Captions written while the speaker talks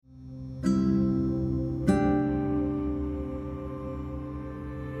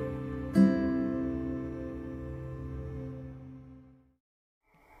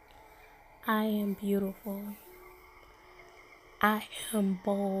I am beautiful. I am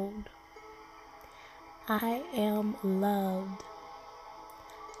bold. I am loved.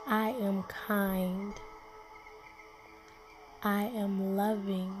 I am kind. I am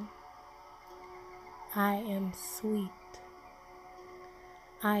loving. I am sweet.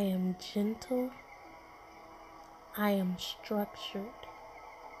 I am gentle. I am structured.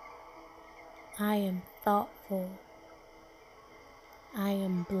 I am thoughtful. I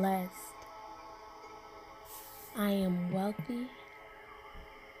am blessed. I am wealthy.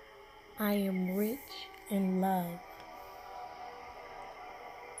 I am rich in love.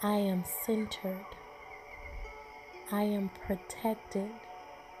 I am centered. I am protected.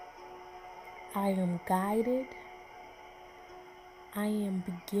 I am guided. I am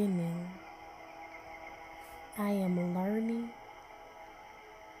beginning. I am learning.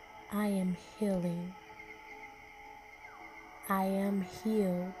 I am healing. I am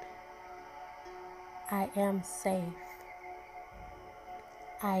healed. I am safe.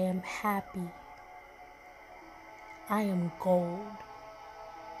 I am happy. I am gold.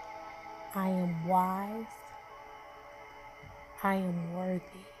 I am wise. I am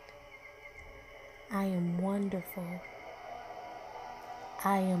worthy. I am wonderful.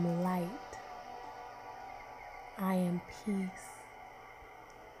 I am light. I am peace.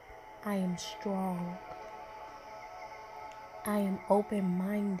 I am strong. I am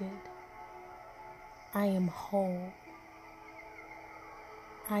open-minded. I am whole.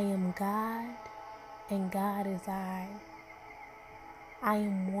 I am God, and God is I. I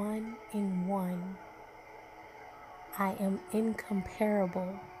am one in one. I am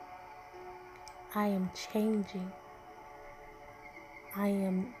incomparable. I am changing. I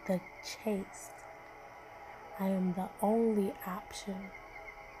am the chase. I am the only option.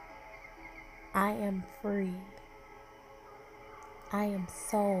 I am free. I am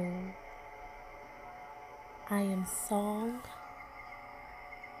soul. I am song.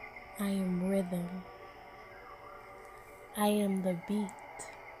 I am rhythm. I am the beat.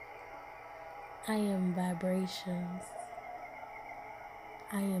 I am vibrations.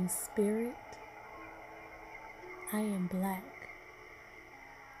 I am spirit. I am black.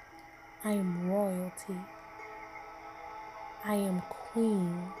 I am royalty. I am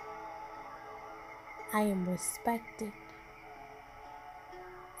queen. I am respected.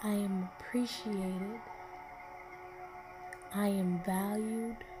 I am appreciated. I am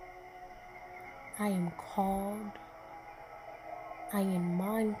valued. I am called. I am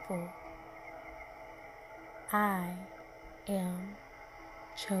mindful. I am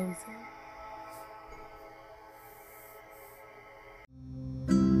chosen.